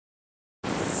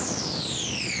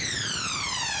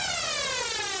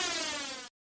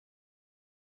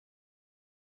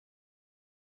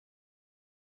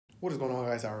What is going on,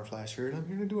 guys? IronFlash here, and I'm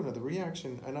here to do another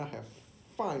reaction, and I have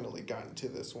finally gotten to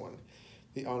this one.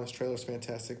 The Honest Trailer's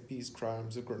Fantastic Beasts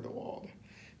Crimes of Grindelwald.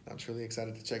 I'm truly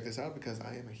excited to check this out because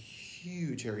I am a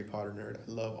huge Harry Potter nerd.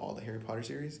 I love all the Harry Potter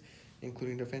series,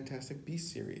 including the Fantastic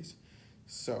Beasts series.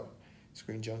 So,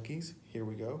 Screen Junkies, here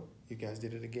we go. You guys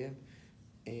did it again,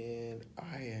 and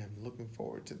I am looking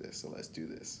forward to this, so let's do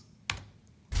this.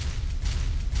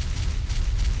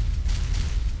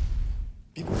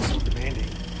 People are so demanding.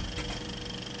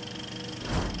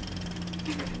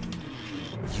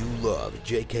 You loved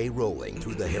J.K. Rowling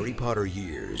through the Harry Potter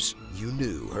years. You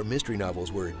knew her mystery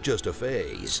novels were just a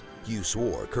phase. You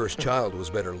swore Cursed Child was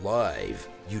better live.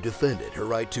 You defended her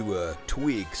right to,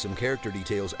 tweak some character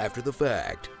details after the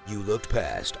fact. You looked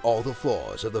past all the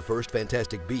flaws of the first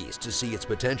Fantastic Beasts to see its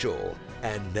potential.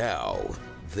 And now,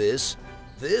 this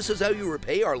is how you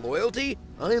repay our loyalty?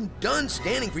 I am done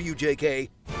standing for you, J.K.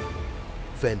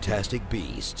 Fantastic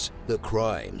Beasts, The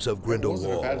Crimes of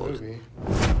Grindelwald.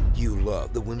 You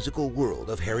love the whimsical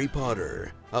world of Harry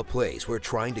Potter, a place where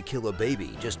trying to kill a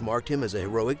baby just marked him as a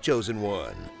heroic chosen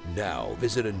one. Now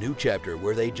visit a new chapter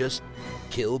where they just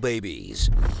kill babies.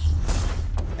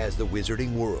 As the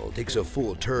wizarding world takes a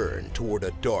full turn toward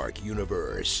a dark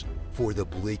universe. For the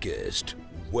bleakest,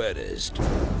 wettest,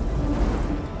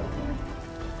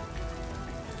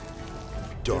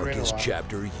 darkest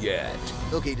chapter yet.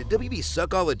 Okay, did WB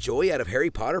suck all the joy out of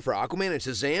Harry Potter for Aquaman and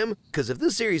Shazam? Because if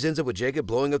this series ends up with Jacob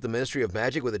blowing up the Ministry of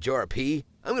Magic with a jar of pee,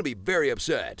 I'm gonna be very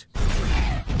upset.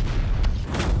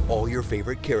 All your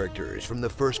favorite characters from the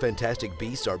first Fantastic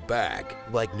Beasts are back,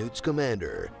 like Newt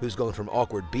Scamander, who's gone from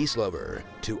awkward beast lover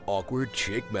to awkward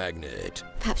chick magnet.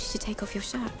 Perhaps you should take off your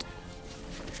shirt.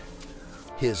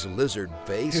 His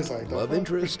lizard-faced love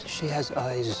interest. She has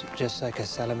eyes just like a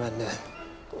salamander.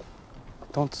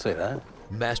 Don't say that.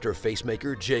 Master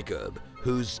facemaker Jacob,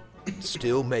 who's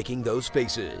still making those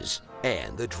faces.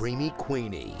 And the dreamy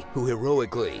Queenie, who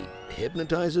heroically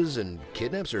hypnotizes and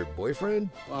kidnaps her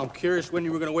boyfriend? Well, I'm curious when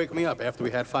you were gonna wake me up after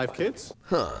we had 5 kids.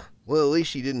 Huh. Well, at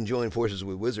least she didn't join forces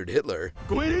with Wizard Hitler.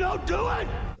 Queenie, don't do it!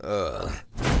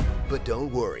 But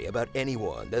don't worry about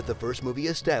anyone that the first movie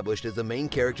established as the main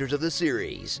characters of the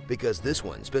series, because this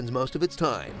one spends most of its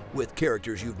time with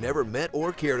characters you've never met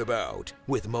or cared about,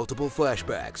 with multiple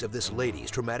flashbacks of this lady's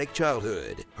traumatic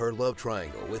childhood, her love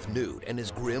triangle with Newt and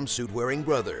his grim suit-wearing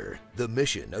brother, the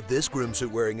mission of this grim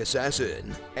suit-wearing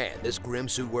assassin, and this grim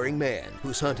suit-wearing man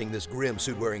who's hunting this grim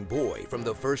suit-wearing boy from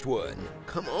the first one.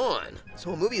 Come on! This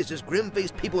whole movie is just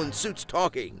grim-faced people in suits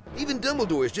talking. Even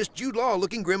Dumbledore is just Jude Law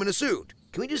looking grim in a suit.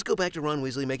 Can we just go back to Ron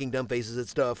Weasley making dumb faces at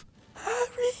stuff?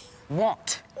 Harry!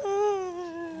 What?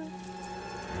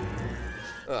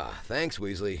 Thanks,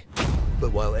 Weasley.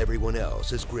 But while everyone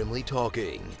else is grimly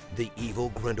talking, the evil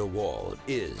Grindelwald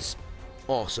is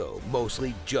also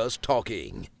mostly just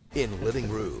talking. In living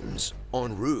rooms,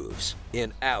 on roofs,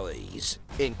 in alleys,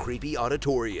 in creepy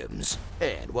auditoriums,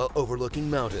 and while overlooking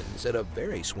mountains at a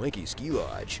very swanky ski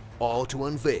lodge, all to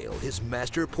unveil his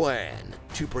master plan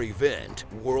to prevent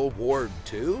World War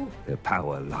II? Their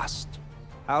power lasts.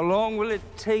 How long will it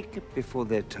take before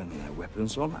they're turning their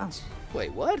weapons on us?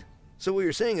 Wait, what? So what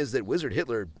you're saying is that Wizard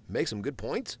Hitler makes some good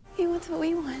points? He wants what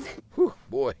we want. Whew,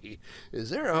 boy, is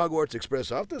there a Hogwarts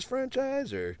Express off this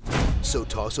franchise, or? So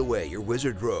toss away your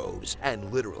wizard robes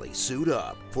and literally suit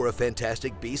up for a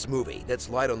Fantastic Beasts movie that's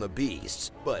light on the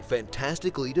beasts, but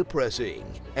fantastically depressing.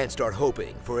 And start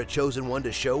hoping for a chosen one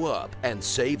to show up and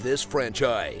save this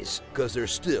franchise. Cause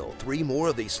there's still 3 more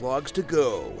of these slogs to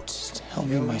go. Just tell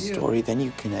me my story, then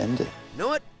you can end it. You know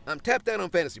what? I'm tapped out on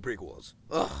fantasy prequels.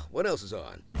 Ugh, what else is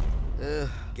on?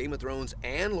 Game of Thrones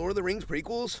and Lord of the Rings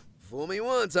prequels? Fool me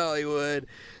once, Hollywood.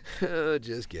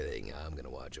 Just kidding, I'm gonna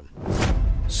watch them.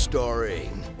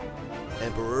 Starring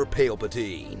Emperor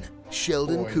Palpatine,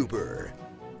 Sheldon Cooper.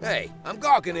 Hey, I'm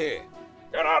gawking here.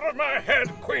 Get out of my head,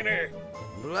 Queenie!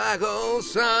 Black Hole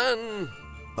Sun.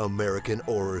 American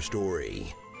Horror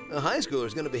Story. A high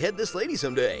schooler's gonna behead this lady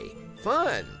someday.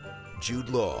 Fun. Jude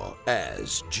Law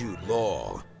as Jude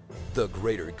Law. The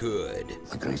Greater Good.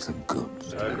 The greater good.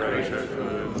 The greater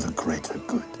good. The greater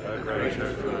good. The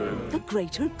greater good. The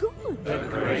greater good. The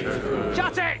greater good.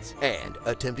 Shut it! And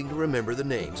attempting to remember the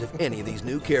names of any of these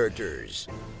new characters.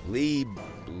 Leslie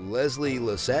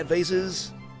Lasat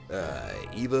Faces,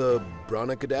 Eva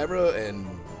Brana Cadabra, and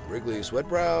Wrigley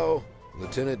Sweatbrow,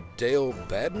 Lieutenant Dale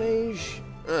Badmage?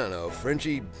 I don't know,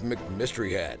 Frenchie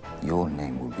McMystery Hat. Your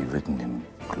name will be written in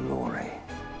glory.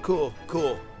 Cool,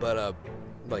 but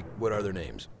like, what are their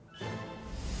names?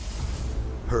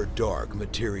 Her Dark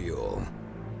Material.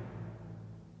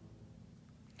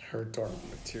 Her Dark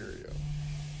Material.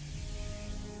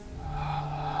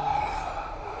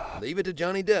 Leave it to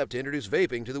Johnny Depp to introduce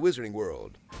vaping to the wizarding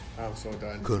world. I'm so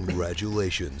done.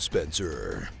 Congratulations,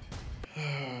 Spencer.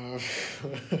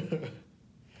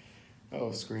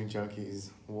 Oh, Screen Junkies,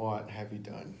 what have you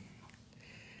done?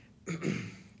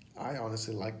 I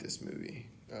honestly like this movie.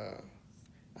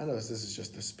 I know this is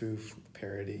just a spoof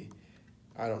parody.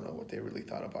 I don't know what they really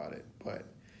thought about it, but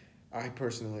I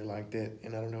personally liked it,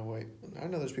 and I don't know what. I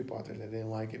know there's people out there that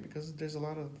didn't like it because there's a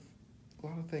lot of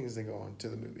things that go on to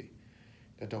the movie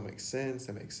that don't make sense.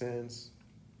 That make sense.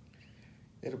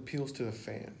 It appeals to the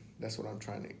fan. That's what I'm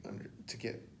trying to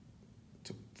get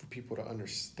for people to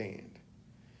understand.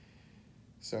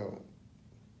 So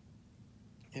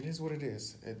it is what it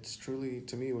is. It's truly,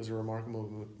 to me, it was a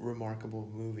remarkable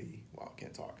movie. Wow,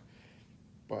 can't talk.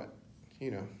 But, you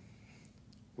know,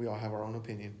 we all have our own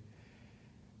opinion.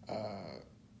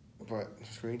 But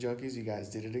Screen Junkies, you guys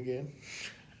did it again.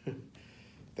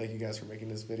 Thank you guys for making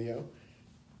this video.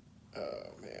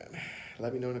 Man.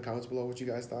 Let me know in the comments below what you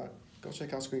guys thought. Go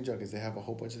check out Screen Junkies. They have a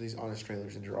whole bunch of these honest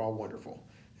trailers, and they're all wonderful.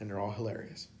 And they're all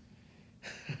hilarious.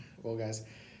 Well, guys,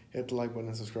 hit the like button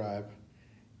and subscribe.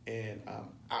 And I'm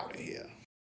out of here.